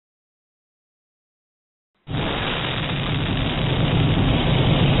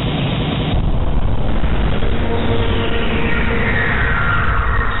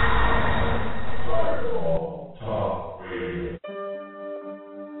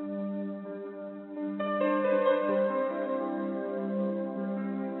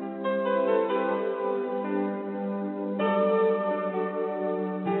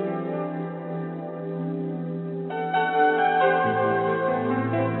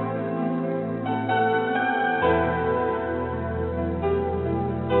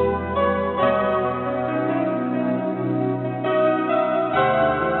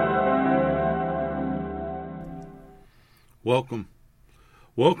Welcome.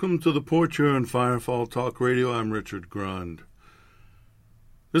 Welcome to the porch here on Firefall Talk Radio. I'm Richard Grund.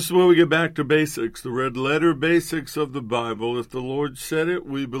 This is where we get back to basics, the red letter basics of the Bible. If the Lord said it,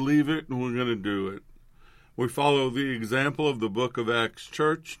 we believe it, and we're going to do it. We follow the example of the book of Acts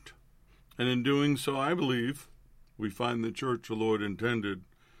Church, and in doing so, I believe, we find the church the Lord intended,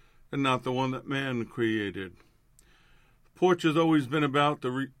 and not the one that man created. The porch has always been about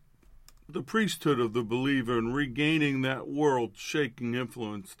the priesthood of the believer and regaining that world-shaking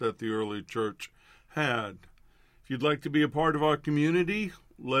influence that the early church had. If you'd like to be a part of our community,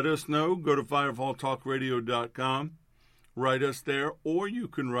 let us know. Go to firefalltalkradio.com. Write us there, or you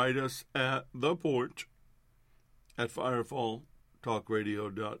can write us at the porch at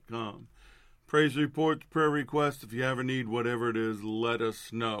firefalltalkradio.com. Praise reports, prayer requests, if you have a need, whatever it is, let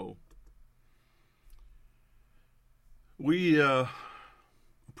us know. We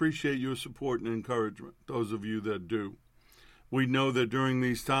appreciate your support and encouragement, those of you that do. We know that during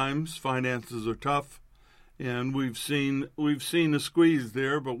these times, finances are tough, and we've seen a squeeze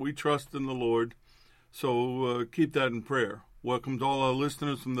there, but we trust in the Lord, so keep that in prayer. Welcome to all our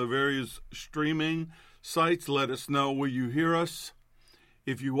listeners from the various streaming sites. Let us know where you hear us.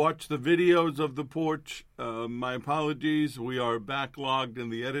 If you watch the videos of the porch, my apologies. We are backlogged in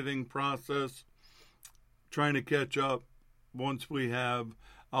the editing process, trying to catch up. Once we have,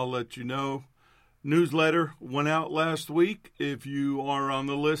 I'll let you know. Newsletter went out last week. If you are on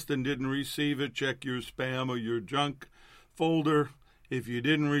the list and didn't receive it, check your spam or your junk folder. If you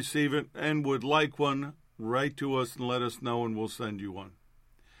didn't receive it and would like one, write to us and let us know, and we'll send you one.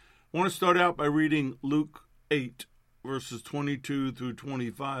 I want to start out by reading Luke 8, verses 22 through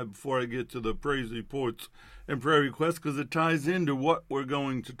 25 before I get to the praise reports and prayer requests, because it ties into what we're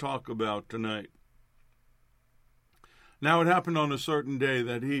going to talk about tonight. Now it happened on a certain day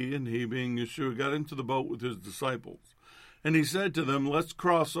that he being Yeshua, got into the boat with his disciples. And he said to them, "Let's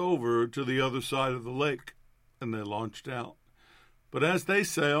cross over to the other side of the lake." And they launched out. But as they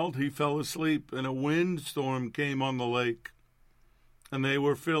sailed, he fell asleep, and a windstorm came on the lake. And they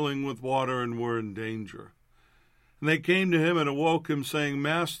were filling with water and were in danger. And they came to him and awoke him, saying,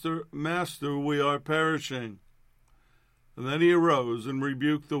 "Master, Master, we are perishing." And then he arose and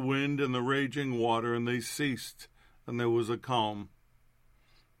rebuked the wind and the raging water, and they ceased. And there was a calm.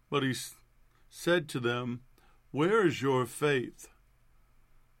 But he said to them, "Where is your faith?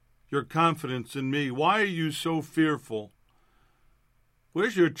 Your confidence in me? Why are you so fearful?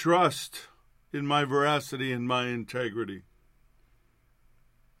 Where's your trust in my veracity and my integrity?"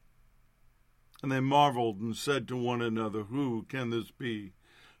 And they marveled and said to one another, "Who can this be?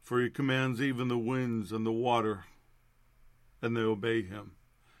 For he commands even the winds and the water, and they obey him."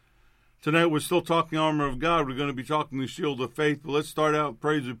 Tonight we're still talking armor of God. We're going to be talking the shield of faith, but let's start out with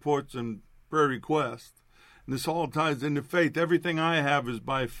praise reports and prayer requests. And this all ties into faith. Everything I have is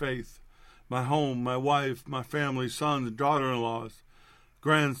by faith. My home, my wife, my family, sons, daughter-in-laws,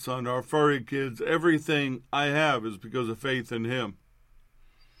 grandson, our furry kids, everything I have is because of faith in him.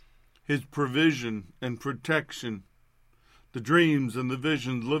 His provision and protection, the dreams and the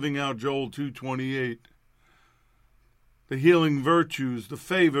visions, living out Joel 2:28. The healing virtues, the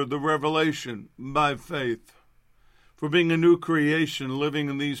favor, the revelation, by faith. For being a new creation, living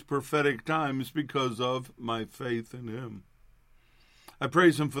in these prophetic times because of my faith in him. I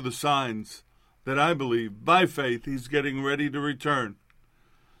praise him for the signs that I believe, by faith, he's getting ready to return.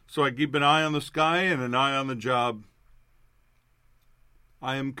 So I keep an eye on the sky and an eye on the job.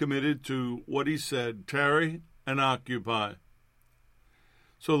 I am committed to what he said, tarry and occupy.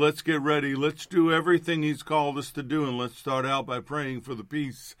 So let's get ready. Let's do everything he's called us to do. And let's start out by praying for the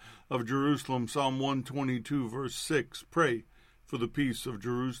peace of Jerusalem. Psalm 122, verse 6. Pray for the peace of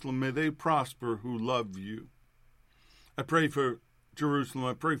Jerusalem. May they prosper who love you. I pray for Jerusalem.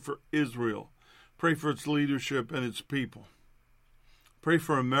 I pray for Israel. Pray for its leadership and its people. Pray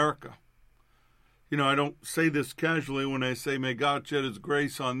for America. You know, I don't say this casually when I say, may God shed his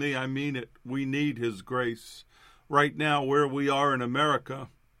grace on thee. I mean it. We need his grace. Right now, where we are in America,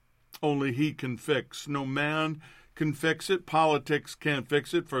 only he can fix. No man can fix it. Politics can't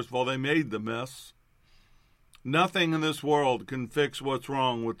fix it. First of all, they made the mess. Nothing in this world can fix what's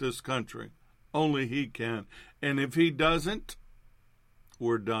wrong with this country. Only he can. And if he doesn't,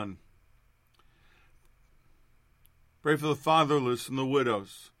 we're done. Pray for the fatherless and the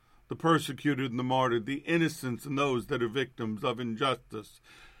widows, the persecuted and the martyred, the innocents and those that are victims of injustice.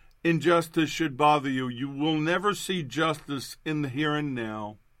 Injustice should bother you. You will never see justice in the here and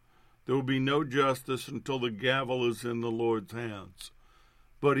now. There will be no justice until the gavel is in the Lord's hands.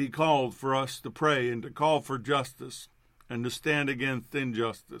 But he called for us to pray and to call for justice and to stand against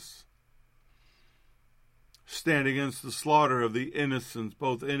injustice. Stand against the slaughter of the innocents,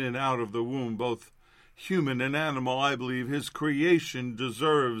 both in and out of the womb, both human and animal. I believe his creation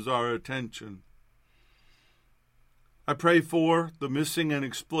deserves our attention. I pray for the missing and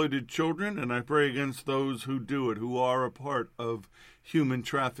exploited children, and I pray against those who do it, who are a part of human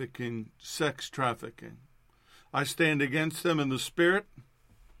trafficking, sex trafficking. I stand against them in the spirit,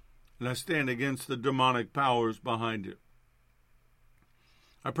 and I stand against the demonic powers behind it.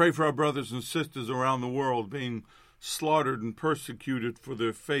 I pray for our brothers and sisters around the world being slaughtered and persecuted for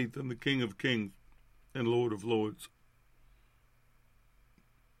their faith in the King of Kings and Lord of Lords.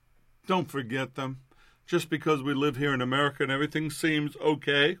 Don't forget them. Just because we live here in America and everything seems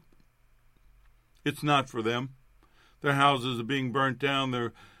okay, it's not for them. Their houses are being burnt down.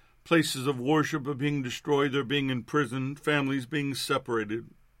 Their places of worship are being destroyed. They're being imprisoned. Families being separated.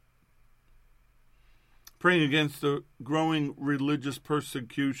 Praying against the growing religious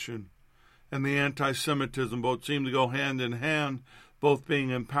persecution and the anti-Semitism. Both seem to go hand in hand, both being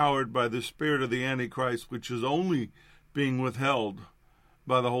empowered by the spirit of the Antichrist, which is only being withheld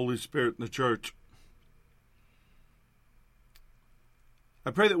by the Holy Spirit in the church. I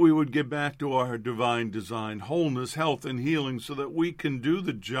pray that we would get back to our divine design, wholeness, health, and healing, so that we can do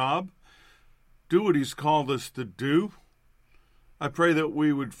the job, do what he's called us to do. I pray that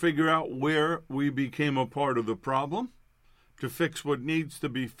we would figure out where we became a part of the problem, to fix what needs to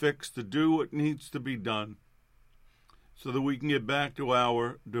be fixed, to do what needs to be done, so that we can get back to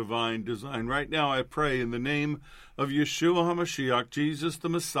our divine design. Right now I pray in the name of Yeshua HaMashiach, Jesus the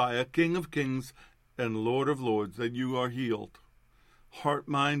Messiah, King of Kings and Lord of Lords, that you are healed. Heart,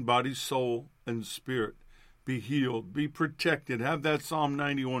 mind, body, soul, and spirit. Be healed. Be protected. Have that Psalm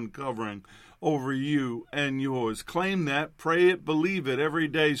 91 covering over you and yours. Claim that. Pray it. Believe it every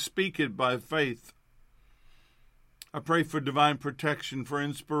day. Speak it by faith. I pray for divine protection, for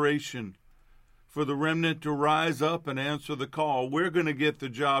inspiration, for the remnant to rise up and answer the call. We're going to get the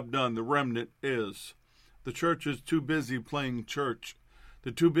job done. The remnant is. The church is too busy playing church.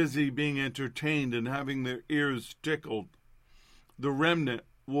 They're too busy being entertained and having their ears tickled. The remnant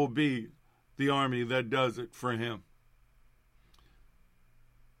will be the army that does it for him.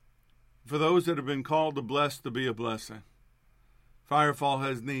 For those that have been called to bless, to be a blessing. Firefall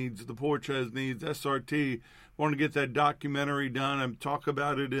has needs. The Porch has needs. SRT want to get that documentary done. I talk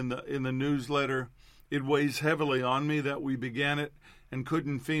about it in the newsletter. It weighs heavily on me that we began it and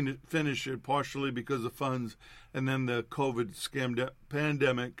couldn't finish it, partially because of funds, and then the COVID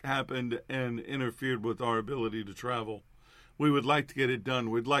pandemic happened and interfered with our ability to travel. We would like to get it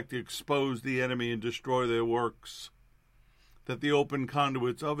done. We'd like to expose the enemy and destroy their works, that the open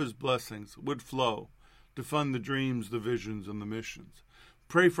conduits of his blessings would flow to fund the dreams, the visions, and the missions.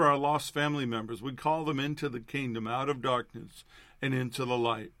 Pray for our lost family members. We call them into the kingdom, out of darkness, and into the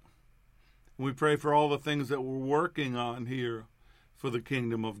light. We pray for all the things that we're working on here for the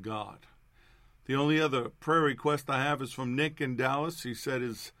kingdom of God. The only other prayer request I have is from Nick in Dallas. He said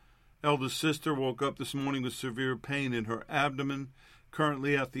his eldest sister woke up this morning with severe pain in her abdomen,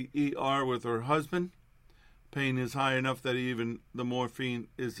 currently at the ER with her husband. Pain is high enough that even the morphine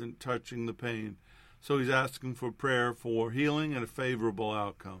isn't touching the pain. So he's asking for prayer for healing and a favorable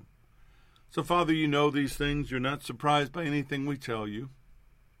outcome. So, Father, you know these things. You're not surprised by anything we tell you,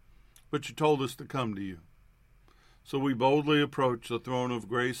 but you told us to come to you. So we boldly approach the throne of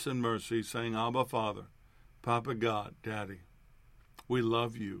grace and mercy, saying, Abba, Father, Papa God, Daddy, we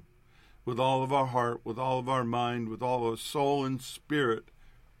love you. With all of our heart, with all of our mind, with all our soul and spirit,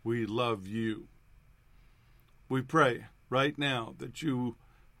 we love you. We pray right now that you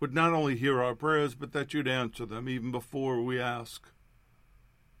would not only hear our prayers, but that you'd answer them even before we ask.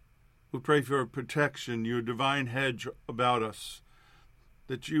 We pray for protection, your divine hedge about us,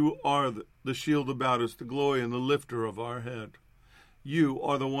 that you are the shield about us, the glory and the lifter of our head. You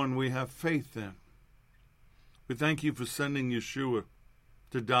are the one we have faith in. We thank you for sending Yeshua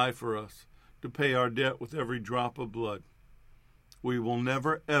to die for us, to pay our debt with every drop of blood. We will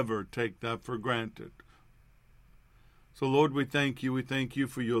never, ever take that for granted. So, Lord, we thank you. We thank you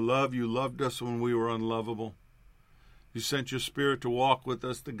for your love. You loved us when we were unlovable. You sent your Spirit to walk with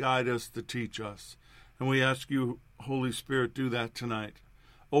us, to guide us, to teach us. And we ask you, Holy Spirit, do that tonight.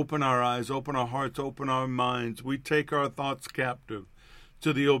 Open our eyes, open our hearts, open our minds. We take our thoughts captive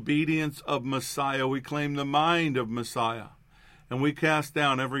to the obedience of Messiah. We claim the mind of Messiah. And we cast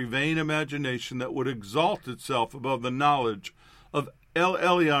down every vain imagination that would exalt itself above the knowledge of El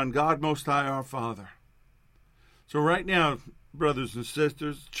Elyon, God Most High, our Father. So right now, brothers and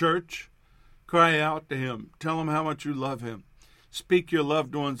sisters, church, cry out to him. Tell him how much you love him. Speak your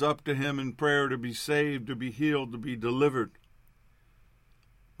loved ones up to him in prayer to be saved, to be healed, to be delivered.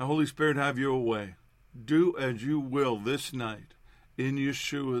 The Holy Spirit, have your way. do as you will this night. In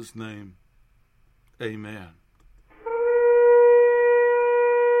Yeshua's name, amen.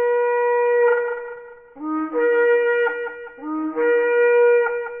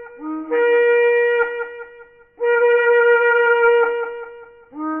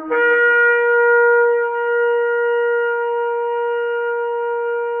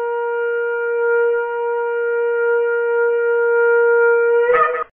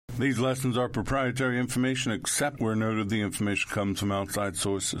 These lessons are proprietary information except where noted the information comes from outside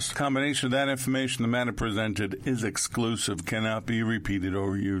sources. The combination of that information, the matter presented, is exclusive, cannot be repeated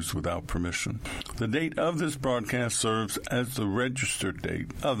or used without permission. The date of this broadcast serves as the registered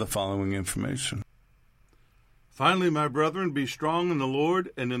date of the following information. Finally, my brethren, be strong in the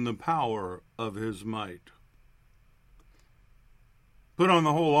Lord and in the power of his might. Put on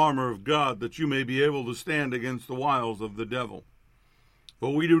the whole armor of God that you may be able to stand against the wiles of the devil.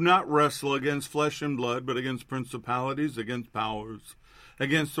 For we do not wrestle against flesh and blood, but against principalities, against powers,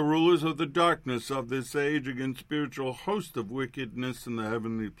 against the rulers of the darkness of this age, against spiritual hosts of wickedness in the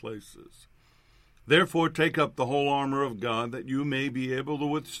heavenly places. Therefore take up the whole armor of God, that you may be able to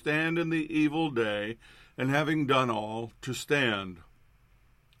withstand in the evil day, and having done all, to stand.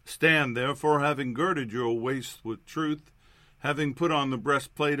 Stand therefore, having girded your waist with truth, having put on the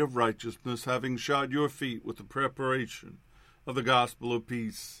breastplate of righteousness, having shod your feet with the preparation of the gospel of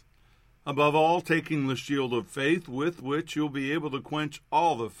peace. Above all, taking the shield of faith, with which you'll be able to quench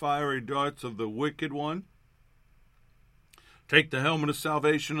all the fiery darts of the wicked one. Take the helmet of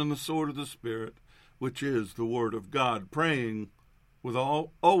salvation and the sword of the Spirit, which is the word of God, praying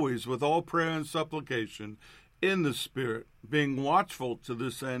always with all prayer and supplication in the Spirit, being watchful to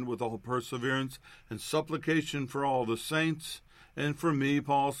this end with all perseverance and supplication for all the saints. And for me,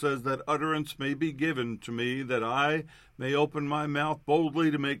 Paul says, that utterance may be given to me, that I may open my mouth boldly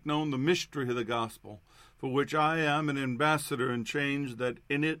to make known the mystery of the gospel, for which I am an ambassador in chains, that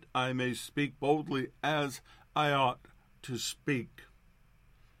in it I may speak boldly as I ought to speak.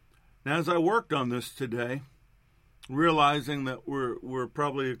 Now, as I worked on this today, realizing that we're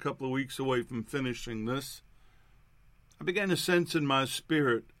probably a couple of weeks away from finishing this, I began to sense in my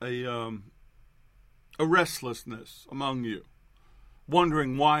spirit a restlessness among you,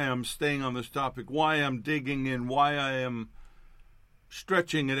 wondering why I'm staying on this topic, why I'm digging in, why I am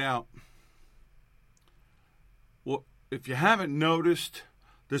stretching it out. Well, if you haven't noticed,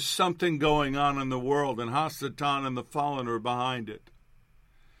 there's something going on in the world, and Hasatan and the fallen are behind it.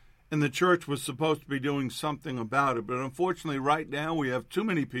 And the church was supposed to be doing something about it, but unfortunately right now we have too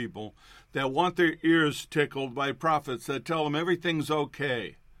many people that want their ears tickled by prophets that tell them everything's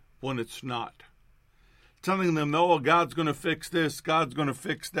okay when it's not. Telling them, no, God's going to fix this, God's going to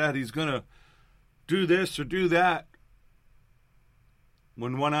fix that, he's going to do this or do that.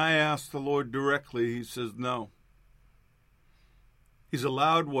 When I ask the Lord directly, he says no. He's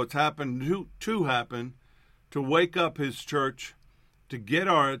allowed what's happened to happen to wake up his church, to get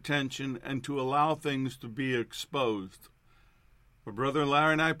our attention, and to allow things to be exposed. For Brother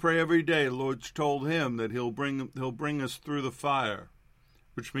Larry and I pray every day, the Lord's told him that he'll bring us through the fire,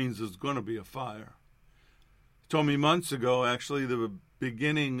 which means there's going to be a fire. Told me months ago, actually, the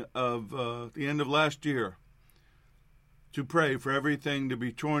beginning of the end of last year, to pray for everything to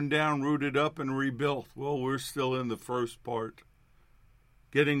be torn down, rooted up, and rebuilt. Well, we're still in the first part.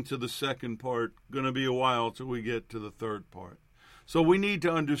 Getting to the second part, going to be a while till we get to the third part. So we need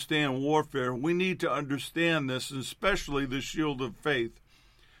to understand warfare. We need to understand this, especially the shield of faith.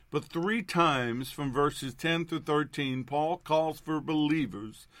 But 3 times from verses 10 through 13, Paul calls for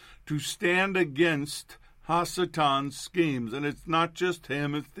believers to stand against Hasatan's schemes, and it's not just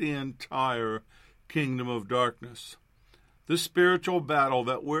him, it's the entire kingdom of darkness. The spiritual battle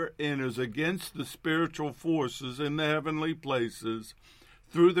that we're in is against the spiritual forces in the heavenly places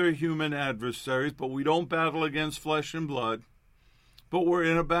through their human adversaries, but we don't battle against flesh and blood, but we're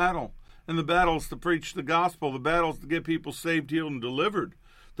in a battle. And the battle is to preach the gospel. The battle is to get people saved, healed, and delivered.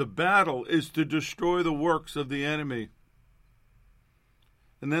 The battle is to destroy the works of the enemy.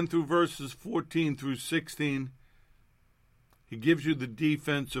 And then through verses 14 through 16, he gives you the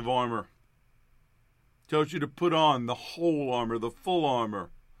defensive armor. Tells you to put on the whole armor, the full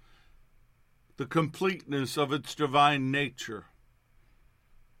armor, the completeness of its divine nature.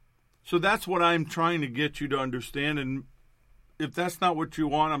 So that's what I'm trying to get you to understand. And if that's not what you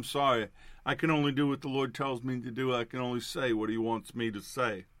want, I'm sorry. I can only do what the Lord tells me to do. I can only say what he wants me to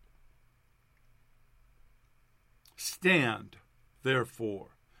say. Stand, therefore.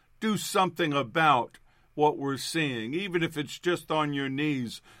 Do something about what we're seeing, even if it's just on your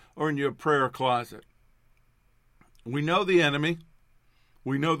knees or in your prayer closet. We know the enemy.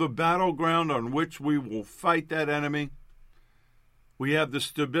 We know the battleground on which we will fight that enemy. We have the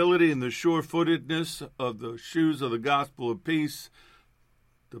stability and the sure-footedness of the shoes of the gospel of peace,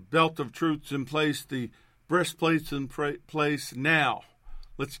 the belt of truths in place, the breastplates in place. Now,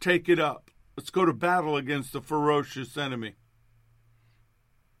 let's take it up. Let's go to battle against the ferocious enemy.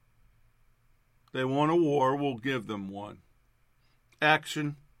 They want a war, we'll give them one.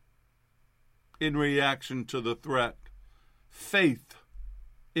 Action in reaction to the threat. Faith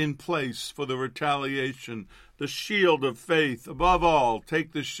in place for the retaliation. The shield of faith. Above all,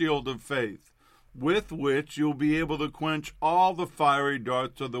 take the shield of faith, with which you'll be able to quench all the fiery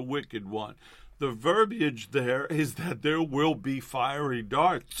darts of the wicked one. The verbiage there is that there will be fiery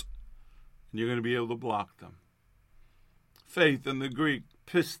darts, and you're going to be able to block them. Faith in the Greek,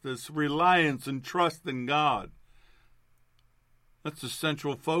 pistis, reliance and trust in God. That's the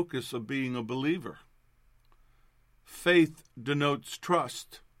central focus of being a believer. Faith denotes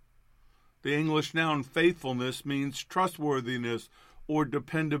trust. The English noun faithfulness means trustworthiness or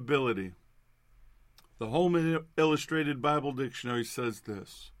dependability. The Holman Illustrated Bible Dictionary says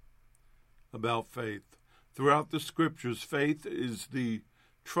this about faith. Throughout the Scriptures, faith is the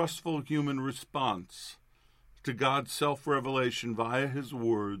trustful human response to God's self-revelation via His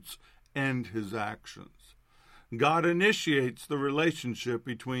words and His actions. God initiates the relationship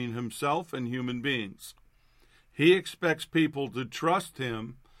between Himself and human beings. He expects people to trust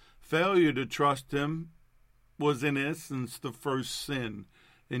Him. Failure to trust Him was in essence the first sin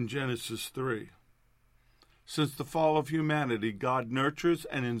in Genesis 3. Since the fall of humanity, God nurtures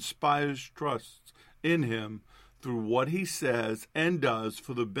and inspires trust in Him through what He says and does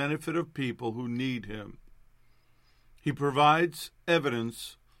for the benefit of people who need Him. He provides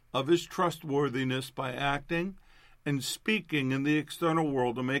evidence of His trustworthiness by acting and speaking in the external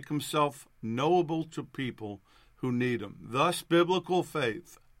world to make Himself knowable to people who need Him. Thus, biblical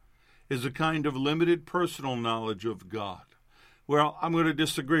faith is a kind of limited personal knowledge of God. Well, I'm going to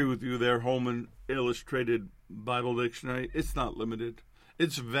disagree with you there, Holman Illustrated Bible Dictionary. It's not limited.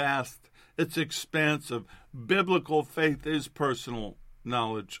 It's vast. It's expansive. Biblical faith is personal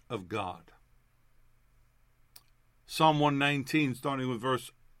knowledge of God. Psalm 119, starting with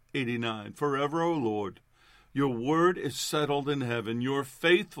verse 89. Forever, O Lord, your word is settled in heaven. Your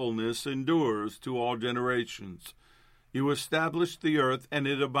faithfulness endures to all generations. You established the earth, and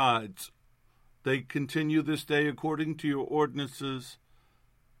it abides. They continue this day according to your ordinances,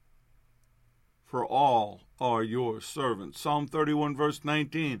 for all are your servants. Psalm 31, verse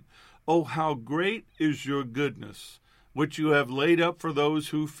 19. Oh, how great is your goodness, which you have laid up for those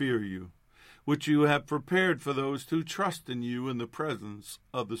who fear you, which you have prepared for those who trust in you in the presence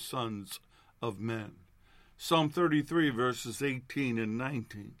of the sons of men. Psalm 33, verses 18 and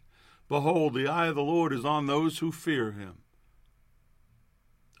 19. Behold, the eye of the Lord is on those who fear Him,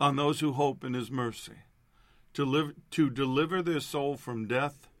 on those who hope in His mercy, to deliver their soul from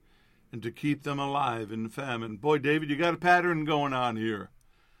death and to keep them alive in famine. Boy, David, you got a pattern going on here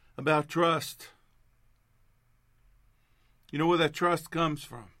about trust. You know where that trust comes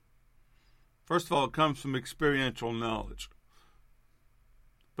from? First of all, it comes from experiential knowledge.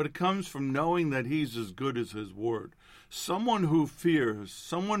 But it comes from knowing that He's as good as His word. Someone who fears,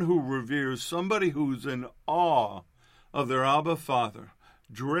 someone who reveres, somebody who's in awe of their Abba Father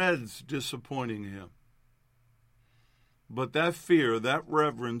dreads disappointing Him. But that fear, that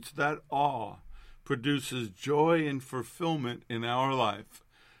reverence, that awe produces joy and fulfillment in our life.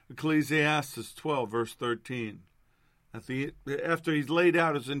 Ecclesiastes 12, verse 13. After he's laid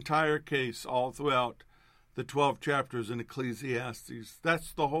out his entire case all throughout the 12 chapters in Ecclesiastes,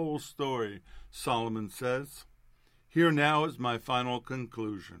 that's the whole story, Solomon says. Here now is my final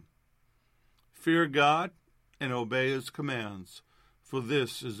conclusion. Fear God and obey His commands, for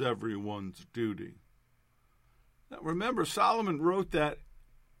this is everyone's duty. Now remember, Solomon wrote that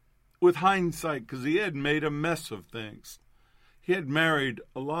with hindsight because he had made a mess of things. He had married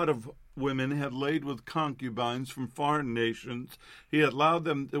a lot of women, had laid with concubines from foreign nations. He had allowed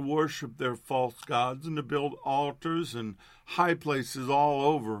them to worship their false gods and to build altars and high places all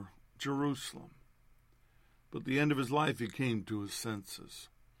over Jerusalem. But at the end of his life, he came to his senses.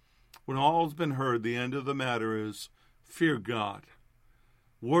 When all's been heard, the end of the matter is, fear God.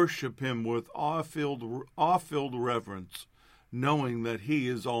 Worship Him with awe-filled reverence, knowing that He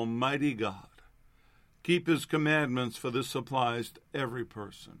is Almighty God. Keep His commandments, for this applies to every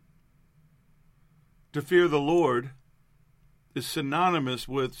person. To fear the Lord is synonymous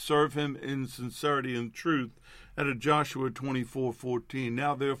with serve Him in sincerity and truth out of Joshua 24:14.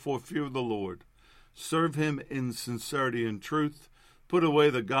 Now therefore fear the Lord. Serve Him in sincerity and truth. Put away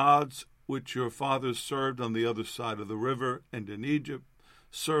the gods which your fathers served on the other side of the river and in Egypt.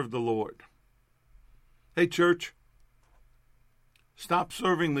 serve the Lord. Hey, church, stop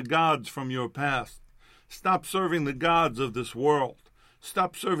serving the gods from your past. Stop serving the gods of this world.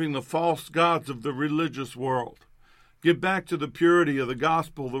 Stop serving the false gods of the religious world. Get back to the purity of the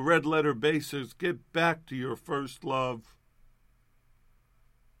gospel, the red letter basics. Get back to your first love.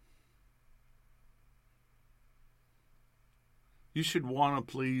 You should want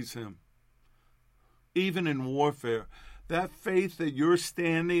to please him. Even in warfare, that faith that you're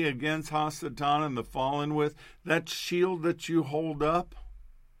standing against Hasatan and the fallen with, that shield that you hold up,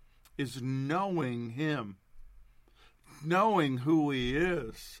 is knowing him, knowing who he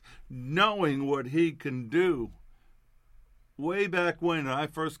is, knowing what he can do. Way back when I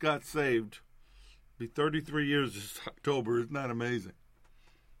first got saved, it'll be 33 years this October, isn't that amazing?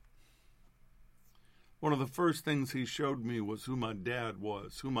 One of the first things he showed me was who my dad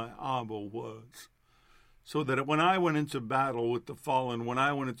was, who my Abba was. So that when I went into battle with the fallen, when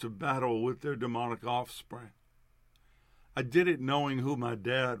I went into battle with their demonic offspring, I did it knowing who my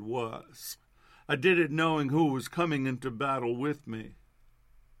dad was. I did it knowing who was coming into battle with me.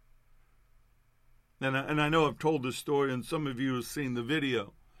 And I know I've told this story, and some of you have seen the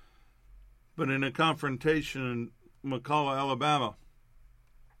video. But in a confrontation in McCalla, Alabama,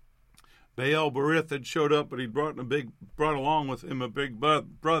 Baal Berith had showed up, but he brought along with him a big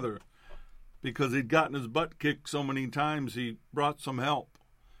brother. Because he'd gotten his butt kicked so many times, he brought some help.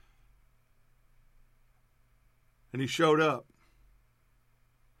 And he showed up.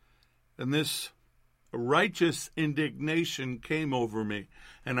 And this righteous indignation came over me.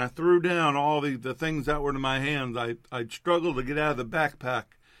 And I threw down all the things that were in my hands. I struggled to get out of the backpack.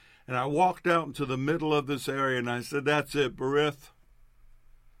 And I walked out into the middle of this area, and I said, "That's it, Berith.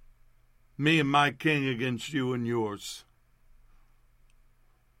 Me and my king against you and yours."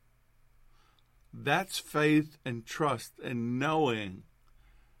 That's faith and trust and knowing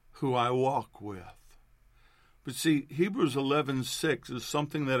who I walk with. But see, Hebrews 11:6 is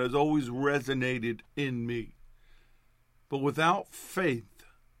something that has always resonated in me. But without faith,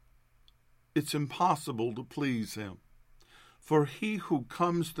 it's impossible to please him. For he who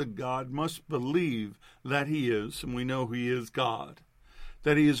comes to God must believe that he is, and we know he is God,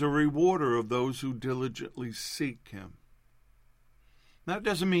 that he is a rewarder of those who diligently seek him. That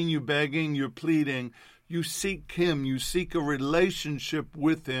doesn't mean you're begging, you're pleading. You seek him. You seek a relationship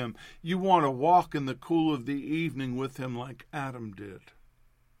with him. You want to walk in the cool of the evening with him like Adam did.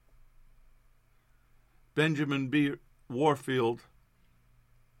 Benjamin B. Warfield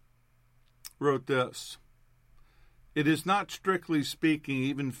wrote this: "It is not strictly speaking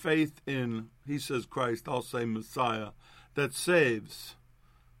even faith in," he says Christ, I'll say Messiah, "that saves,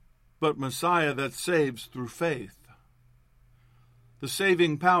 but Messiah that saves through faith. The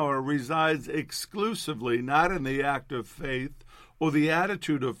saving power resides exclusively not in the act of faith or the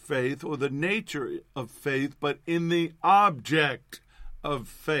attitude of faith or the nature of faith, but in the object of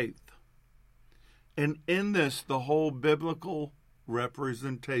faith. And in this, the whole biblical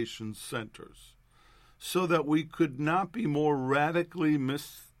representation centers, so that we could not more radically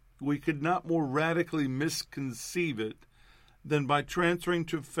misconceive it than by transferring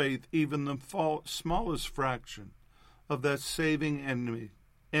to faith even the smallest fraction of that saving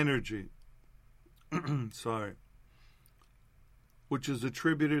energy, which is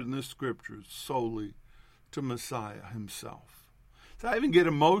attributed in the scriptures solely to Messiah himself." So I even get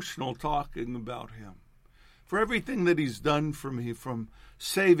emotional talking about him. For everything that he's done for me, from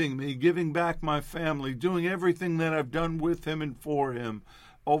saving me, giving back my family, doing everything that I've done with him and for him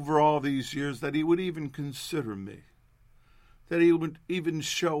over all these years, that he would even consider me, that he would even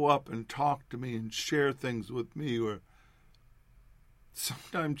show up and talk to me and share things with me, or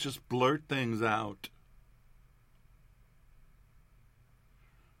sometimes just blurt things out.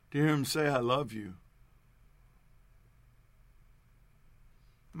 To hear him say, "I love you."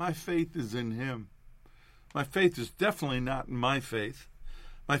 My faith is in him. My faith is definitely not in my faith.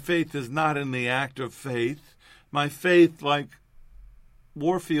 My faith is not in the act of faith. My faith, like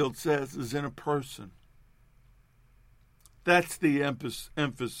Warfield says, is in a person. That's the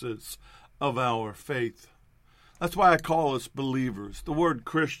emphasis of our faith. That's why I call us believers. The word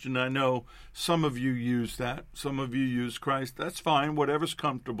Christian, I know some of you use that. Some of you use Christ. That's fine, whatever's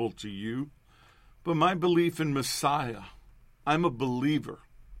comfortable to you. But my belief in Messiah, I'm a believer.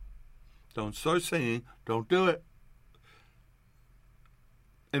 Don't start saying, don't do it.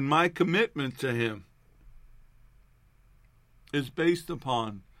 And my commitment to him is based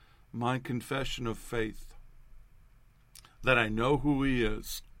upon my confession of faith, that I know who he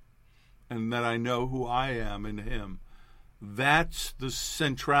is, and that I know who I am in him. That's the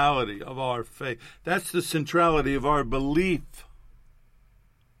centrality of our faith. That's the centrality of our belief.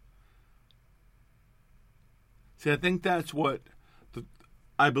 See, I think that's what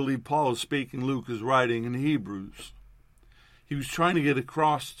I believe Paul is speaking, Luke is writing in Hebrews. He was trying to get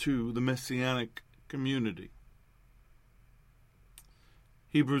across to the Messianic community.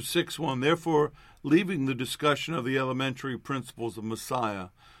 Hebrews 6:1, therefore, leaving the discussion of the elementary principles of Messiah,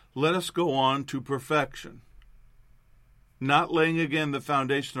 let us go on to perfection, not laying again the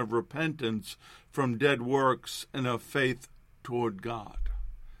foundation of repentance from dead works and of faith toward God.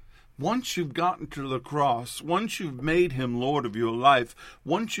 Once you've gotten to the cross, once you've made him Lord of your life,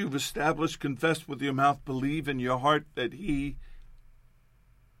 once you've established, confessed with your mouth, believe in your heart that he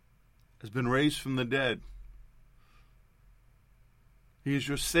has been raised from the dead, he is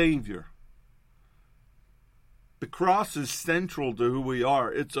your Savior. The cross is central to who we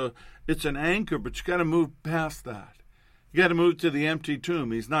are. It's an anchor, but you got to move past that. You got to move to the empty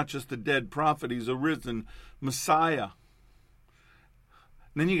tomb. He's not just a dead prophet, he's a risen Messiah.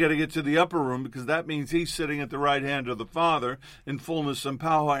 And then you got to get to the upper room, because that means he's sitting at the right hand of the Father in fullness and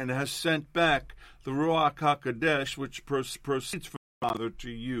power, and has sent back the Ruach HaKodesh, which proceeds from the Father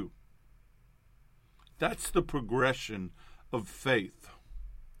to you. That's the progression of faith,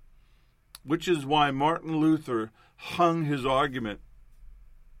 which is why Martin Luther hung his argument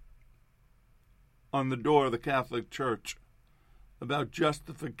on the door of the Catholic Church about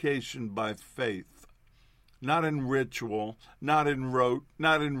justification by faith. Not in ritual, not in rote,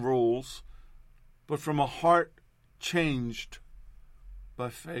 not in rules, but from a heart changed by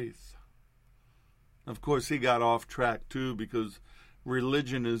faith. Of course, he got off track too, because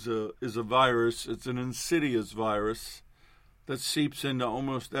religion is a virus. It's an insidious virus that seeps into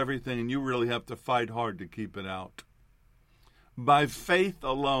almost everything, and you really have to fight hard to keep it out. By faith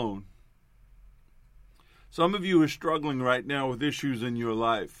alone. Some of you are struggling right now with issues in your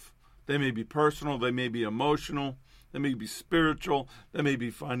life. They may be personal, they may be emotional, they may be spiritual, they may be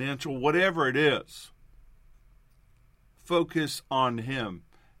financial, whatever it is. Focus on him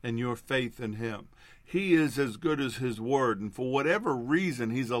and your faith in him. He is as good as his word, and for whatever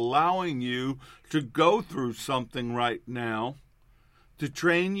reason, he's allowing you to go through something right now to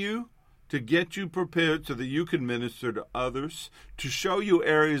train you, to get you prepared so that you can minister to others, to show you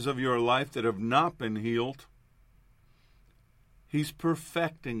areas of your life that have not been healed. He's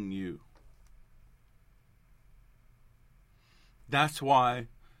perfecting you. That's why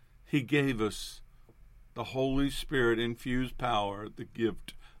he gave us the Holy Spirit-infused power, the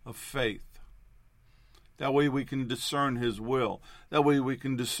gift of faith. That way we can discern his will. That way we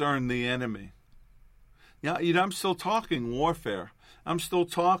can discern the enemy. Yeah, I'm still talking warfare. I'm still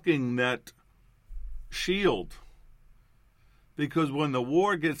talking that shield. Because when the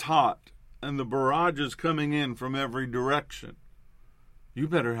war gets hot and the barrage is coming in from every direction, you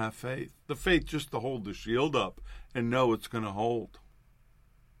better have faith. The faith just to hold the shield up and know it's going to hold.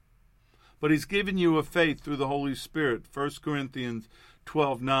 But he's given you a faith through the Holy Spirit. 1 Corinthians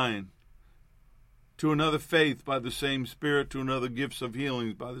 12:9. To another faith by the same Spirit, to another gifts of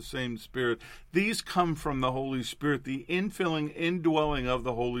healings by the same Spirit. These come from the Holy Spirit. The infilling, indwelling of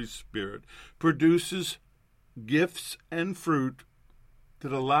the Holy Spirit produces gifts and fruit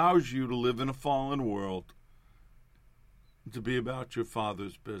that allows you to live in a fallen world, to be about your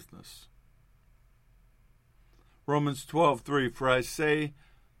Father's business. Romans 12:3, for I say,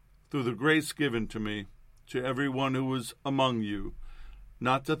 through the grace given to me, to everyone who is among you,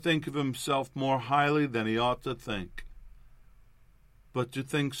 not to think of himself more highly than he ought to think, but to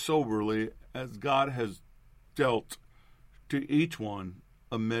think soberly, as God has dealt to each one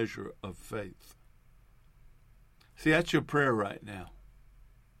a measure of faith. See, that's your prayer right now.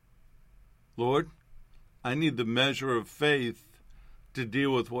 Lord, I need the measure of faith to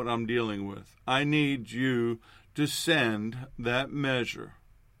deal with what I'm dealing with. I need you to send that measure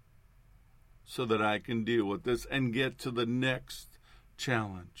so that I can deal with this and get to the next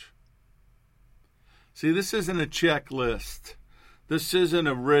challenge. See, this isn't a checklist. This isn't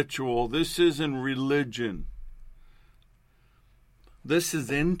a ritual. This isn't religion. This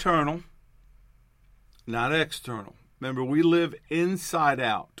is internal, not external. Remember, we live inside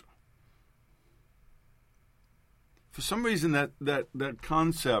out. For some reason, that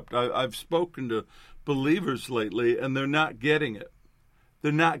concept, I've spoken to believers lately, and they're not getting it.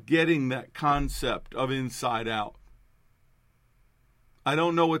 They're not getting that concept of inside out. I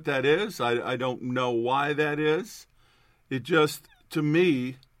don't know what that is. I don't know why that is. It just, to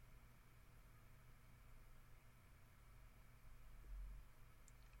me,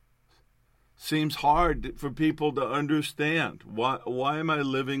 seems hard for people to understand. Why am I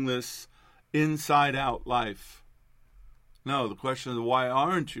living this inside out life? No, the question is, why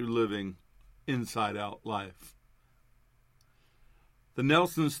aren't you living inside out life? The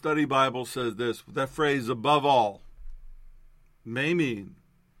Nelson Study Bible says this, that phrase, above all, may mean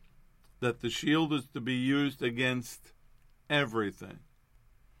that the shield is to be used against everything.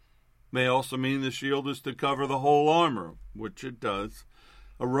 May also mean the shield is to cover the whole armor, which it does.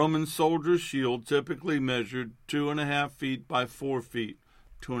 A Roman soldier's shield typically measured 2.5 feet by 4 feet,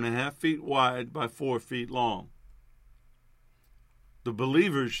 2.5 feet wide by 4 feet long. The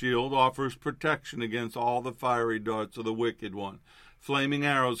believer's shield offers protection against all the fiery darts of the wicked one. Flaming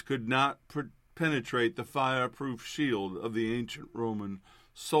arrows could not penetrate the fireproof shield of the ancient Roman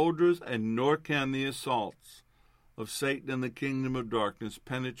soldiers, and nor can the assaults of Satan and the kingdom of darkness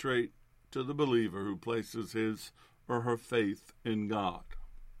penetrate to the believer who places his or her faith in God.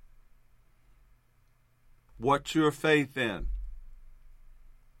 What's your faith in?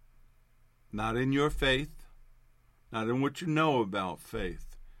 Not in your faith, not in what you know about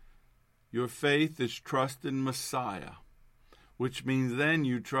faith. Your faith is trust in Messiah, which means then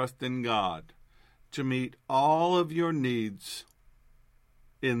you trust in God to meet all of your needs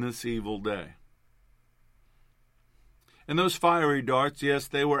in this evil day. And those fiery darts, yes,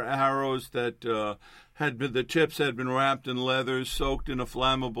 they were arrows that the tips had been wrapped in leather, soaked in a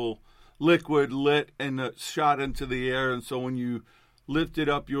flammable liquid, lit, and shot into the air. And so when you lifted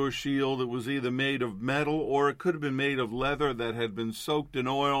up your shield, it was either made of metal or it could have been made of leather that had been soaked in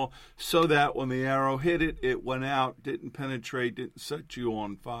oil, so that when the arrow hit it, it went out, didn't penetrate, didn't set you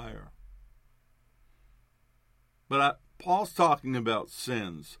on fire. But Paul's talking about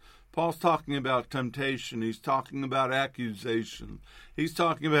sins. Paul's talking about temptation. He's talking about accusation. He's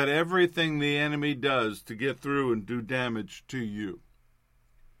talking about everything the enemy does to get through and do damage to you.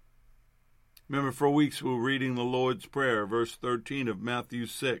 Remember, for weeks we were reading the Lord's Prayer, verse 13 of Matthew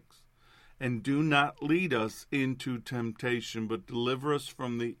 6. And do not lead us into temptation, but deliver us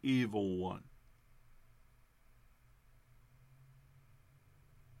from the evil one.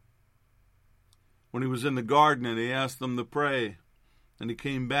 When he was in the garden and he asked them to pray, and he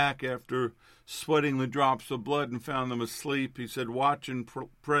came back after sweating the drops of blood and found them asleep, he said, watch and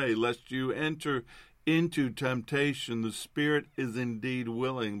pray, lest you enter into temptation. The spirit is indeed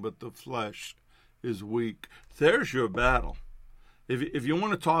willing, but the flesh is weak. There's your battle. If you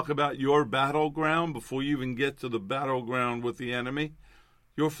want to talk about your battleground before you even get to the battleground with the enemy,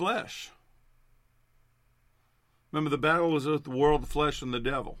 your flesh. Remember, the battle is with the world, the flesh, and the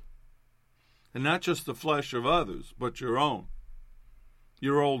devil. And not just the flesh of others, but your own.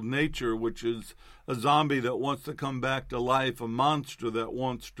 Your old nature, which is a zombie that wants to come back to life, a monster that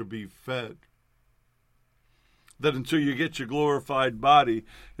wants to be fed. That until you get your glorified body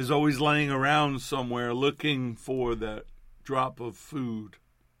is always laying around somewhere looking for that drop of food.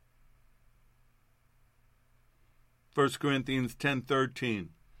 1 Corinthians 10:13.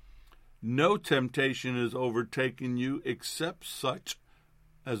 No temptation has overtaken you except such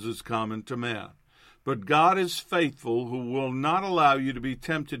as is common to man. But God is faithful, who will not allow you to be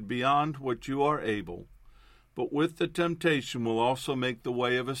tempted beyond what you are able, but with the temptation will also make the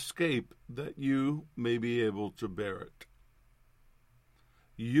way of escape, that you may be able to bear it.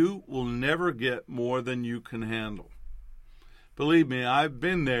 You will never get more than you can handle. Believe me, I've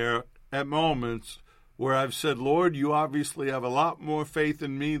been there at moments where I've said, Lord, you obviously have a lot more faith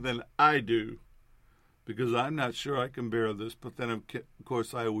in me than I do, because I'm not sure I can bear this, but then of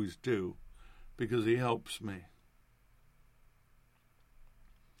course I always do, because he helps me.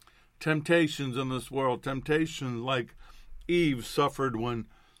 Temptations in this world, temptation like Eve suffered when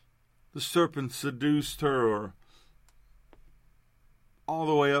the serpent seduced her, or all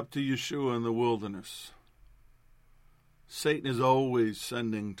the way up to Yeshua in the wilderness. Satan is always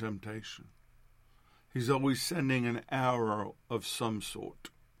sending temptation. He's always sending an arrow of some sort.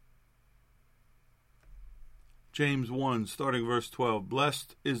 James 1, starting verse 12,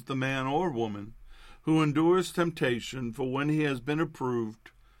 blessed is the man or woman who endures temptation, for when he has been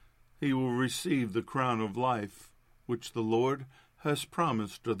approved, he will receive the crown of life, which the Lord has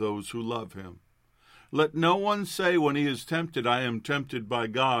promised to those who love him. Let no one say when he is tempted, I am tempted by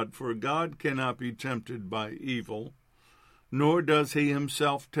God, for God cannot be tempted by evil, nor does he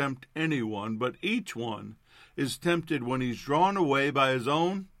himself tempt anyone, but each one is tempted when he's drawn away by his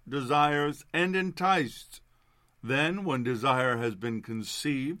own desires and enticed. Then, when desire has been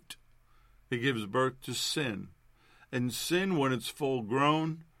conceived, it gives birth to sin. And sin, when it's full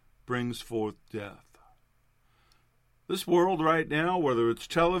grown, brings forth death. This world right now, whether it's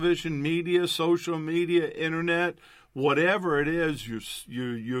television, media, social media, internet, whatever it is, your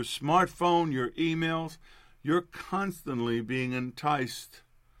smartphone, your emails, you're constantly being enticed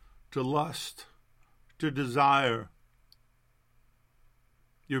to lust, to desire.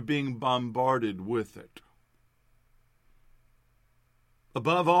 You're being bombarded with it.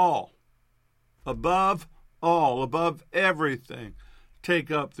 Above all, above everything,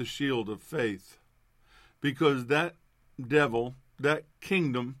 take up the shield of faith. Because that devil, that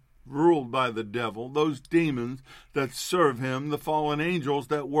kingdom ruled by the devil, those demons that serve him, the fallen angels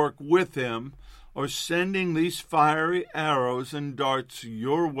that work with him, are sending these fiery arrows and darts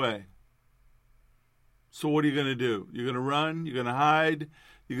your way. So what are you going to do? You're going to run? You're going to hide?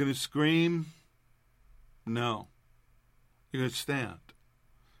 You're going to scream? No. You're going to stand.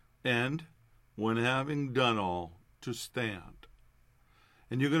 And when having done all, to stand.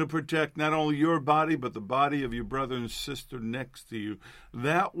 And you're going to protect not only your body, but the body of your brother and sister next to you.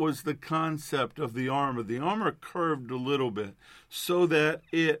 That was the concept of the armor. The armor curved a little bit so that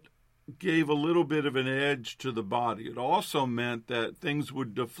it gave a little bit of an edge to the body. It also meant that things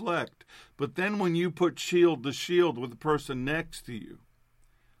would deflect. But then when you put shield to shield with the person next to you,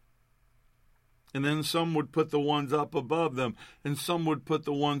 and then some would put the ones up above them, and some would put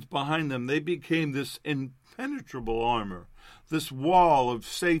the ones behind them, they became this impenetrable armor, this wall of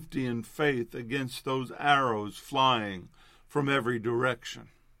safety and faith against those arrows flying from every direction.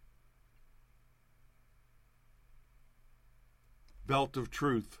 Belt of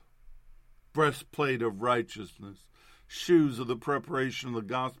truth, breastplate of righteousness, shoes of the preparation of the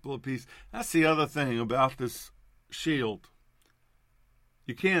gospel of peace. That's the other thing about this shield.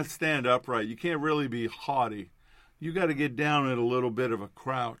 You can't stand upright. You can't really be haughty. You got to get down at a little bit of a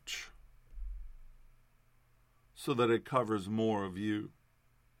crouch so that it covers more of you.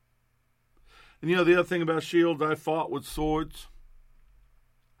 And you know, the other thing about shields, I fought with swords.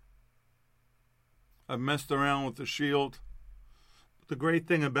 I've messed around with the shield. But the great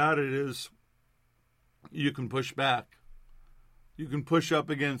thing about it is you can push back. You can push up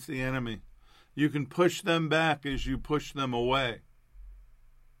against the enemy. You can push them back as you push them away.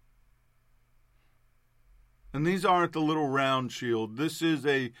 And these aren't the little round shield. This is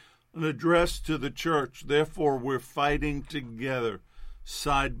an address to the church. Therefore, we're fighting together,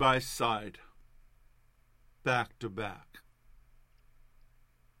 side by side, back to back.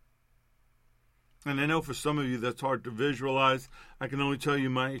 And I know for some of you that's hard to visualize. I can only tell you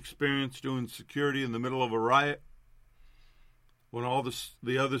my experience doing security in the middle of a riot. When all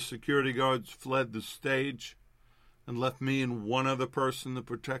the other security guards fled the stage and left me and one other person to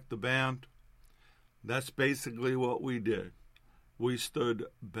protect the band. That's basically what we did. We stood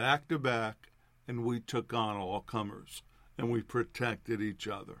back to back and we took on all comers and we protected each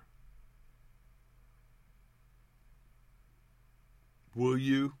other. Will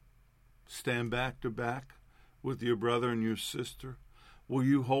you stand back to back with your brother and your sister? Will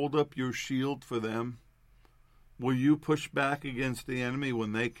you hold up your shield for them? Will you push back against the enemy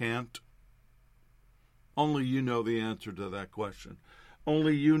when they can't? Only you know the answer to that question.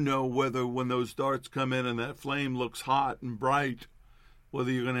 Only you know whether when those darts come in and that flame looks hot and bright, whether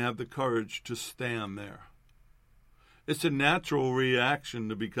you're going to have the courage to stand there. It's a natural reaction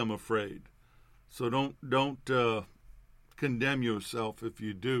to become afraid. So don't condemn yourself if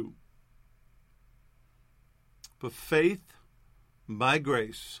you do. But faith, by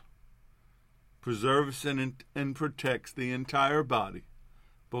grace, preserves and protects the entire body,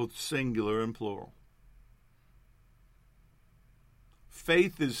 both singular and plural.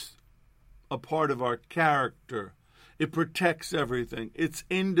 Faith is a part of our character. It protects everything. It's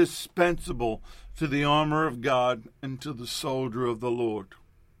indispensable to the armor of God and to the soldier of the Lord.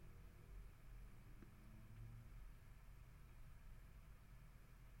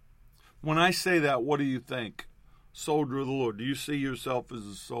 When I say that, what do you think? Soldier of the Lord. Do you see yourself as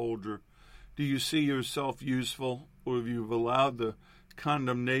a soldier? Do you see yourself useful? Or have you allowed the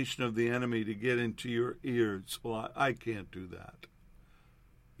condemnation of the enemy to get into your ears? Well, I can't do that.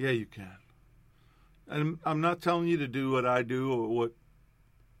 Yeah, you can. And I'm not telling you to do what I do or what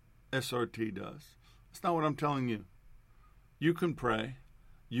SRT does. That's not what I'm telling you. You can pray.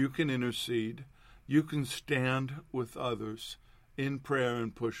 You can intercede. You can stand with others in prayer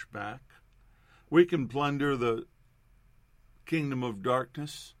and push back. We can plunder the kingdom of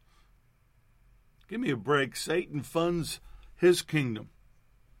darkness. Give me a break. Satan funds his kingdom.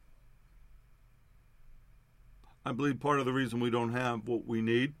 I believe part of the reason we don't have what we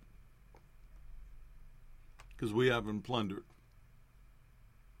need because we haven't plundered.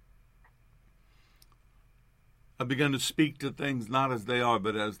 I've begun to speak to things not as they are,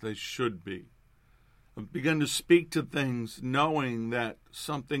 but as they should be. I've begun to speak to things knowing that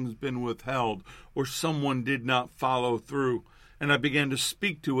something's been withheld or someone did not follow through. And I began to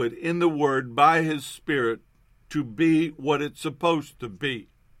speak to it in the Word by His Spirit to be what it's supposed to be.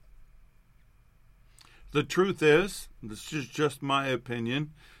 The truth is, this is just my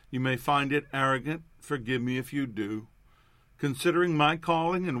opinion, you may find it arrogant, forgive me if you do, Considering my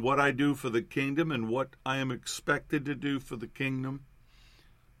calling and what I do for the kingdom and what I am expected to do for the kingdom,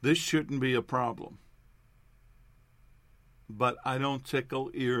 this shouldn't be a problem. But I don't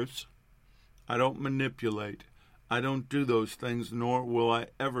tickle ears. I don't manipulate. I don't do those things, nor will I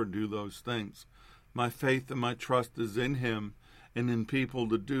ever do those things. My faith and my trust is in Him and in people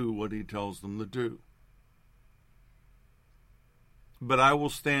to do what He tells them to do. But I will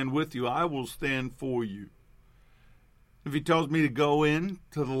stand with you. I will stand for you. If He tells me to go in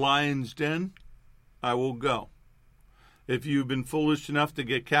to the lion's den, I will go. If you've been foolish enough to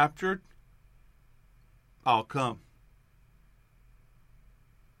get captured, I'll come.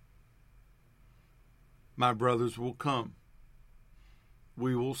 My brothers will come.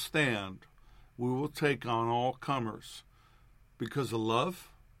 We will stand. We will take on all comers because of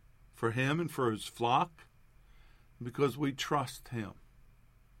love for Him and for His flock, because we trust Him.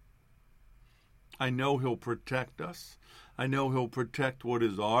 I know He'll protect us. I know He'll protect what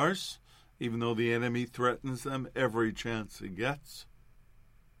is ours, even though the enemy threatens them every chance he gets.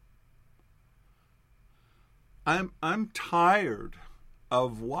 I'm tired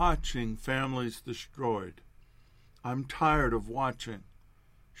of watching families destroyed. I'm tired of watching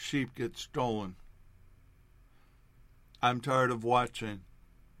sheep get stolen. I'm tired of watching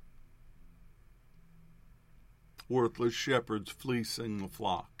worthless shepherds fleecing the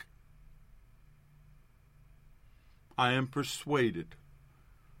flock. I am persuaded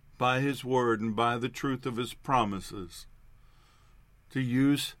by His word and by the truth of His promises to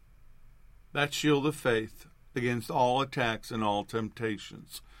use that shield of faith against all attacks and all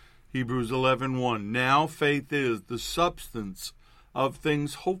temptations. Hebrews 11:1. Now faith is the substance of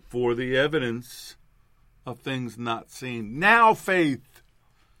things hoped for, the evidence of things not seen. Now faith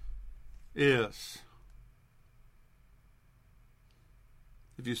is.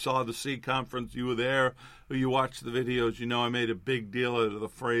 If you saw the C conference, you were there, or you watched the videos, you know I made a big deal out of the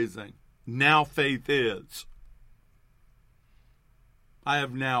phrasing. Now faith is. I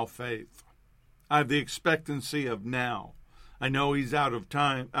have now faith. I have the expectancy of now. I know He's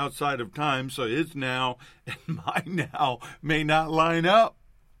outside of time, so His now and my now may not line up.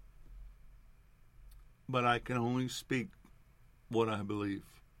 But I can only speak what I believe.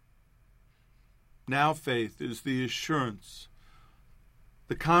 Now faith is the assurance,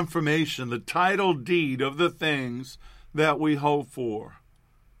 the confirmation, the title deed of the things that we hope for,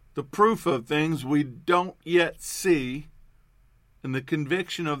 the proof of things we don't yet see, and the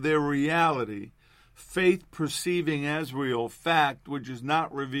conviction of their reality, faith perceiving as real fact which is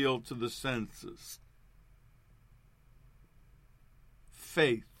not revealed to the senses.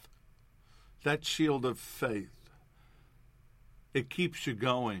 Faith, that shield of faith, it keeps you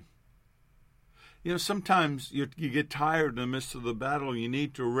going. You know, sometimes you get tired in the midst of the battle. You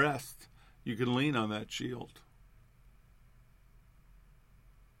need to rest. You can lean on that shield.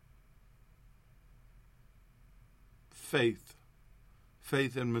 Faith.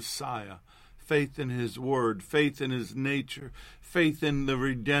 Faith in Messiah. Faith in His word. Faith in His nature. Faith in the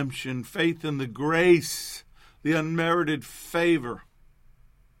redemption. Faith in the grace. The unmerited favor.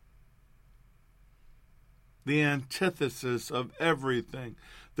 The antithesis of everything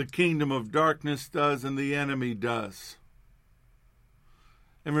the kingdom of darkness does and the enemy does.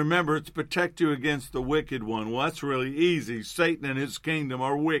 And remember, it's protect you against the wicked one. Well, that's really easy. Satan and his kingdom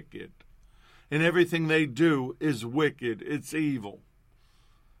are wicked. And everything they do is wicked. It's evil.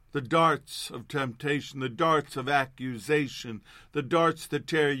 The darts of temptation, the darts of accusation, the darts to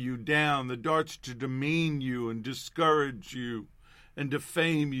tear you down, the darts to demean you and discourage you and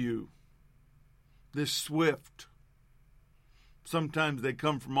defame you. They're swift. Sometimes they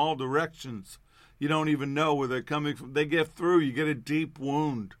come from all directions. You don't even know where they're coming from. They get through. You get a deep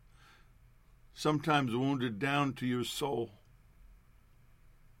wound. Sometimes wounded down to your soul.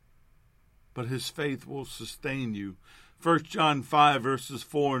 But His faith will sustain you. 1 John 5, verses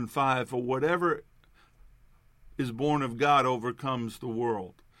 4 and 5. For whatever is born of God overcomes the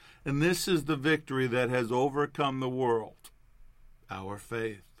world. And this is the victory that has overcome the world, our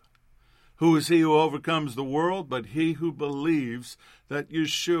faith. Who is he who overcomes the world but he who believes that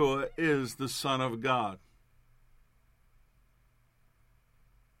Yeshua is the Son of God?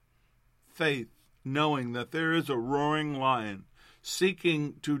 Faith, knowing that there is a roaring lion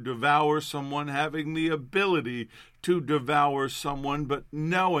seeking to devour someone, having the ability to devour someone, but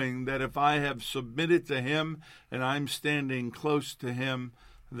knowing that if I have submitted to Him and I'm standing close to Him,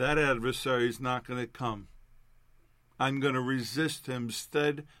 that adversary is not going to come. I'm going to resist him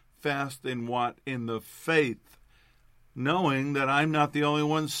steadfast in what? In the faith, knowing that I'm not the only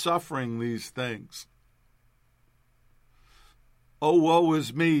one suffering these things. Oh, woe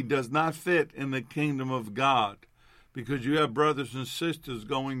is me does not fit in the kingdom of God, because you have brothers and sisters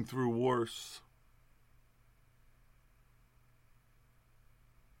going through worse.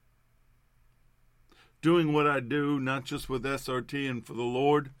 Doing what I do, not just with SRT and for the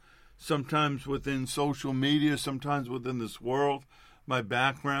Lord, sometimes within social media, sometimes within this world, my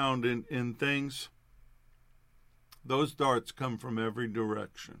background in things, those darts come from every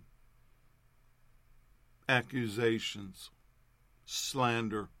direction. Accusations,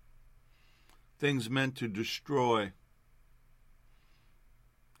 slander, things meant to destroy.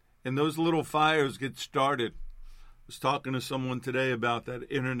 And those little fires get started. I was talking to someone today about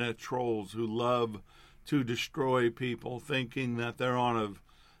that internet trolls who love to destroy people, thinking that they're on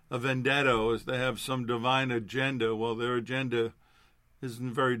a vendetta, as they have some divine agenda. Well, their agenda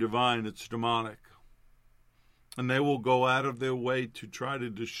isn't very divine, it's demonic. And they will go out of their way to try to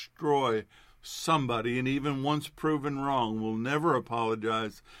destroy somebody, and even once proven wrong, will never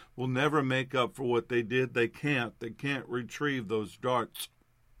apologize, will never make up for what they did. They can't retrieve those darts.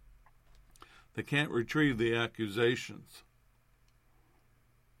 They can't retrieve the accusations.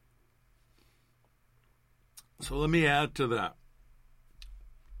 So let me add to that.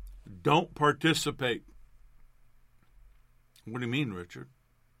 Don't participate. What do you mean, Richard?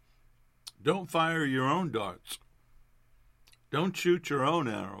 Don't fire your own darts. Don't shoot your own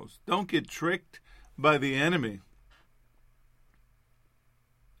arrows. Don't get tricked by the enemy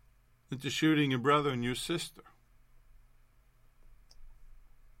into shooting your brother and your sister.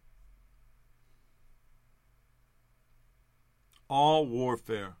 All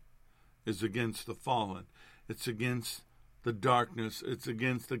warfare is against the fallen. It's against the darkness. It's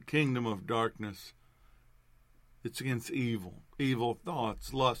against the kingdom of darkness. It's against evil. Evil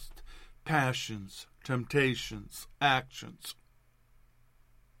thoughts, lust, passions, temptations, actions.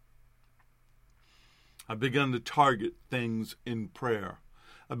 I've begun to target things in prayer.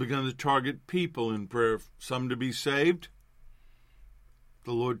 I've begun to target people in prayer. Some to be saved.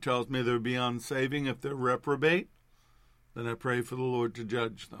 The Lord tells me they're beyond saving. If they're reprobate, then I pray for the Lord to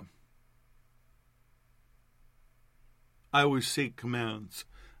judge them. I always seek commands.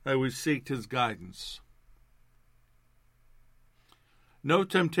 I always seek His guidance. No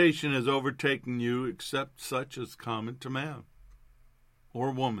temptation has overtaken you except such as common to man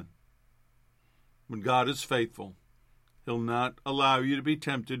or woman. When God is faithful, He'll not allow you to be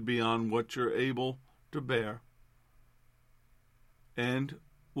tempted beyond what you're able to bear, and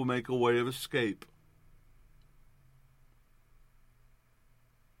will make a way of escape.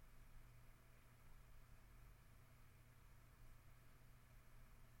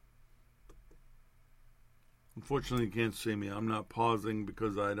 Unfortunately, you can't see me. I'm not pausing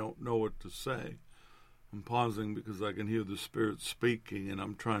because I don't know what to say. I'm pausing because I can hear the Spirit speaking, and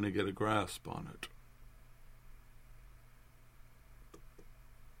I'm trying to get a grasp on it.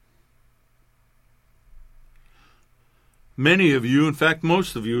 Many of you, in fact,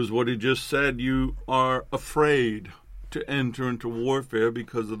 most of you, is what he just said, you are afraid to enter into warfare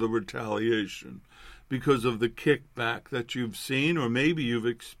because of the retaliation, because of the kickback that you've seen or maybe you've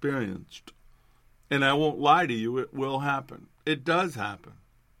experienced. And I won't lie to you, it will happen. It does happen.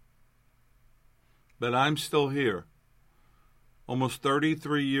 But I'm still here, almost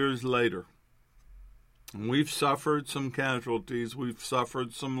 33 years later. And we've suffered some casualties, we've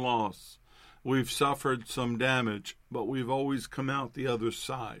suffered some loss, we've suffered some damage, but we've always come out the other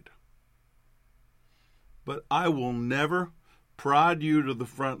side. But I will never prod you to the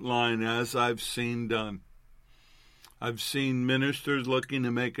front line as I've seen done. I've seen ministers looking to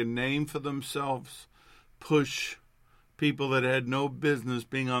make a name for themselves, push people that had no business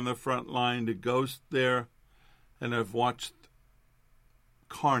being on the front line to go there, and I've watched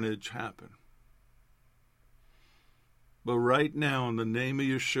carnage happen. But right now, in the name of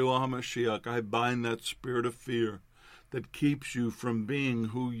Yeshua HaMashiach, I bind that spirit of fear that keeps you from being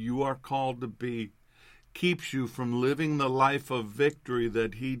who you are called to be, keeps you from living the life of victory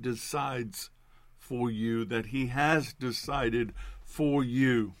that He decides for you, that He has decided for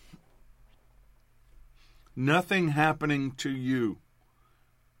you. Nothing happening to you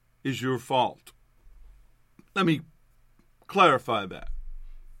is your fault. Let me clarify that.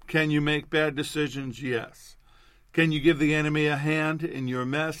 Can you make bad decisions? Yes. Can you give the enemy a hand in your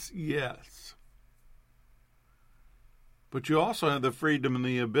mess? Yes. But you also have the freedom and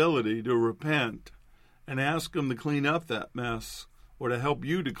the ability to repent and ask Him to clean up that mess or to help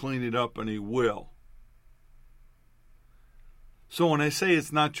you to clean it up, and He will. So when I say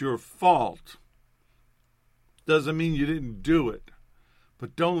it's not your fault, doesn't mean you didn't do it.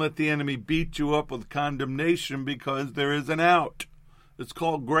 But don't let the enemy beat you up with condemnation, because there is an out. It's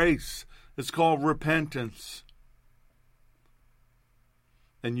called grace. It's called repentance.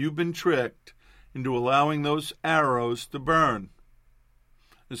 And you've been tricked, into allowing those arrows to burn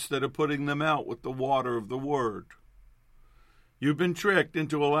instead of putting them out with the water of the Word. You've been tricked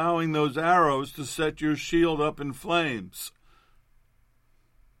into allowing those arrows to set your shield up in flames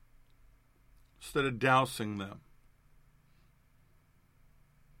instead of dousing them.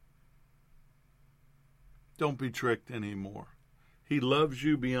 Don't be tricked anymore. He loves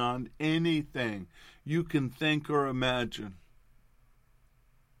you beyond anything you can think or imagine.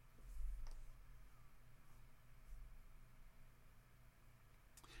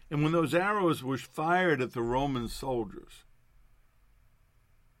 And when those arrows were fired at the Roman soldiers,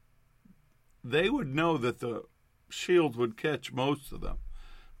 they would know that the shields would catch most of them,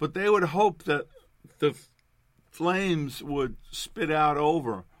 but they would hope that the flames would spit out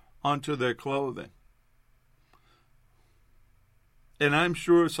over onto their clothing. And I'm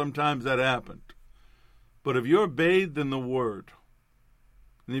sure sometimes that happened. But if you're bathed in the Word,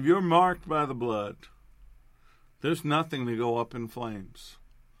 and if you're marked by the blood, there's nothing to go up in flames.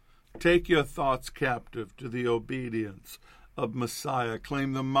 Take your thoughts captive to the obedience of Messiah.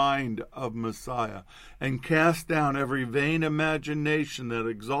 Claim the mind of Messiah. And cast down every vain imagination that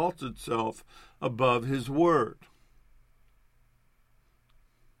exalts itself above His Word.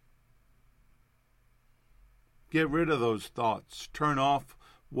 Get rid of those thoughts. Turn off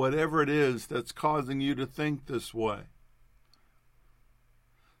whatever it is that's causing you to think this way.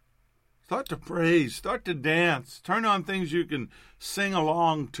 Start to praise. Start to dance. Turn on things you can sing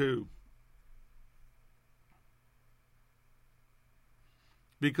along to.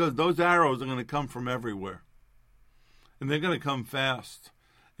 Because those arrows are going to come from everywhere. And they're going to come fast.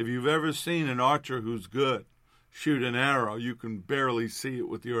 If you've ever seen an archer who's good shoot an arrow, you can barely see it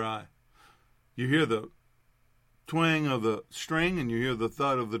with your eye. You hear the twang of the string and you hear the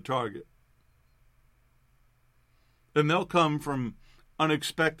thud of the target. And they'll come from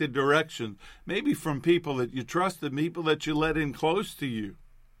unexpected directions, maybe from people that you trusted, people that you let in close to you,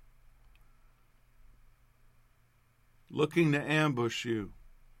 looking to ambush you.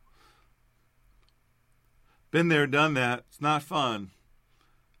 Been there, done that. It's not fun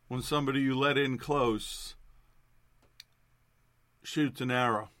when somebody you let in close shoots an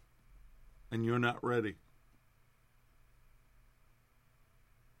arrow and you're not ready.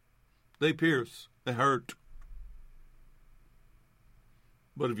 They pierce. They hurt.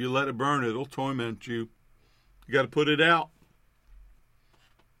 But if you let it burn, it'll torment you. You got to put it out.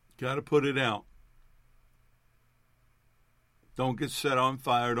 Got to put it out. Don't get set on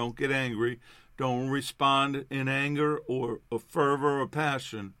fire. Don't get angry. Don't respond in anger or a fervor or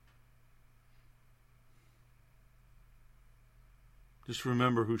passion. Just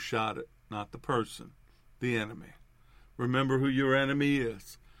remember who shot it, not the person, the enemy. Remember who your enemy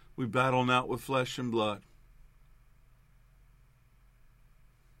is. We battle not with flesh and blood.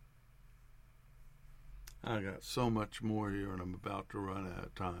 I got so much more here, and I'm about to run out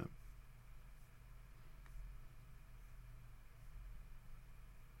of time.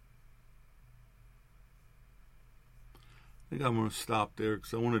 I think I'm going to stop there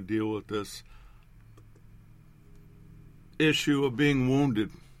because I want to deal with this issue of being wounded.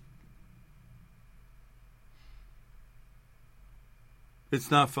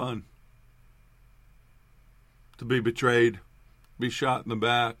 It's not fun to be betrayed, be shot in the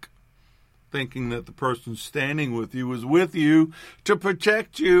back, thinking that the person standing with you is with you to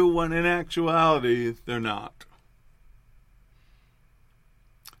protect you when in actuality they're not.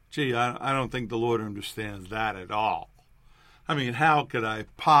 Gee, I don't think the Lord understands that at all. I mean, how could I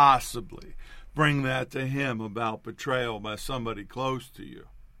possibly bring that to Him about betrayal by somebody close to you?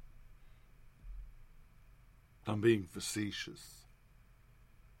 I'm being facetious.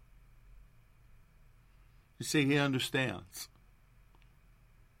 You see, He understands.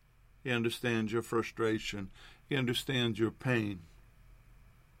 He understands your frustration. He understands your pain.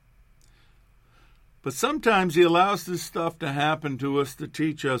 But sometimes He allows this stuff to happen to us to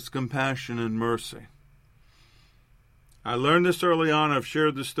teach us compassion and mercy. I learned this early on. I've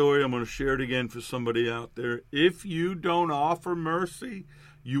shared the story. I'm going to share it again for somebody out there. If you don't offer mercy,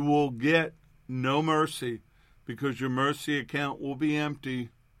 you will get no mercy because your mercy account will be empty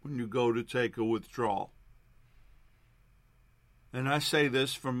when you go to take a withdrawal. And I say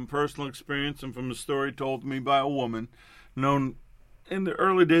this from personal experience and from a story told to me by a woman known in the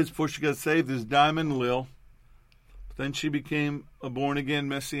early days before she got saved as Diamond Lil. But then she became a born-again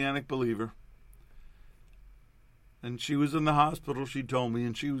Messianic believer. And she was in the hospital, she told me,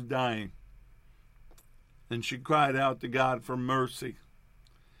 and she was dying. And she cried out to God for mercy.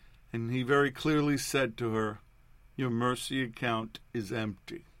 And He very clearly said to her, your mercy account is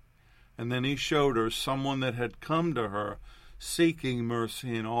empty. And then He showed her someone that had come to her seeking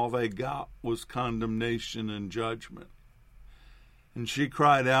mercy, and all they got was condemnation and judgment. And she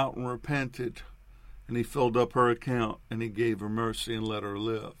cried out and repented, and he filled up her account, and he gave her mercy and let her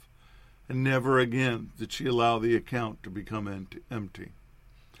live. And never again did she allow the account to become empty.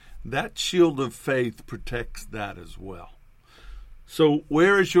 That shield of faith protects that as well. So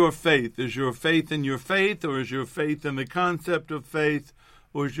where is your faith? Is your faith in your faith, or is your faith in the concept of faith,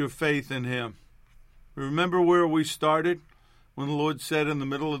 or is your faith in him? Remember where we started when the Lord said in the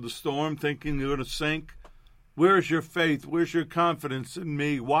middle of the storm, thinking you're going to sink, where is your faith? Where's your confidence in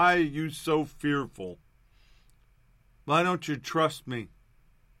me? Why are you so fearful? Why don't you trust me?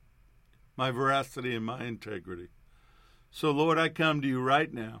 My veracity and my integrity. So, Lord, I come to you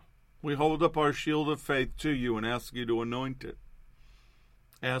right now. We hold up our shield of faith to you and ask you to anoint it.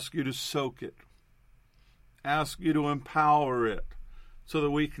 Ask you to soak it. Ask you to empower it so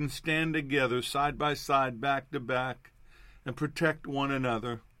that we can stand together side by side, back to back, and protect one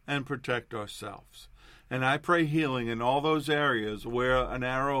another and protect ourselves. And I pray healing in all those areas where an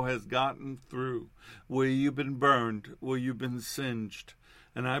arrow has gotten through, where you've been burned, where you've been singed.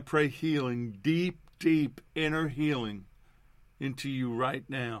 And I pray healing, deep, deep inner healing into you right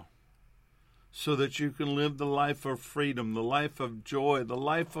now, so that you can live the life of freedom, the life of joy, the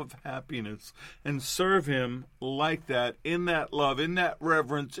life of happiness, and serve him like that, in that love, in that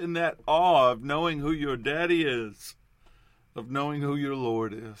reverence, in that awe of knowing who your daddy is, of knowing who your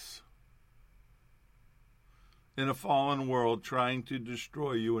Lord is. In a fallen world trying to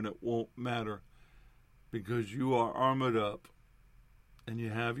destroy you, and it won't matter, because you are armored up, and you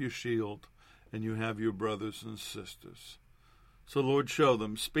have your shield, and you have your brothers and sisters. So, Lord, show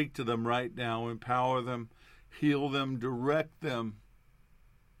them, speak to them right now, empower them, heal them, direct them,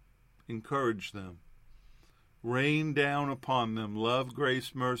 encourage them. Rain down upon them love,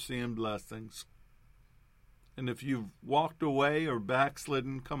 grace, mercy, and blessings. And if you've walked away or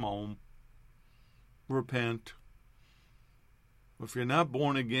backslidden, come home. Repent. If you're not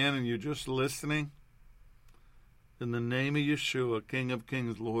born again and you're just listening, in the name of Yeshua, King of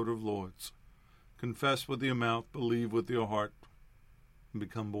Kings, Lord of Lords, confess with your mouth, believe with your heart, and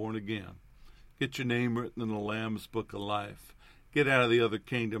become born again. Get your name written in the Lamb's Book of Life. Get out of the other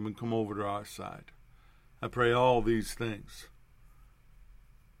kingdom and come over to our side. I pray all these things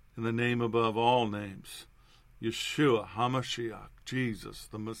in the name above all names, Yeshua HaMashiach, Jesus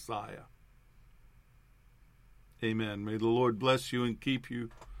the Messiah. Amen. May the Lord bless you and keep you.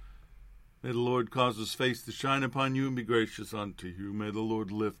 May the Lord cause his face to shine upon you and be gracious unto you. May the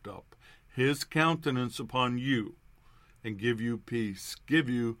Lord lift up his countenance upon you and give you peace, give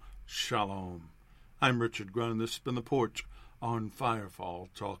you shalom. I'm Richard Grun. This has been The Porch on Firefall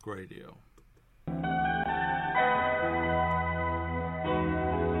Talk Radio.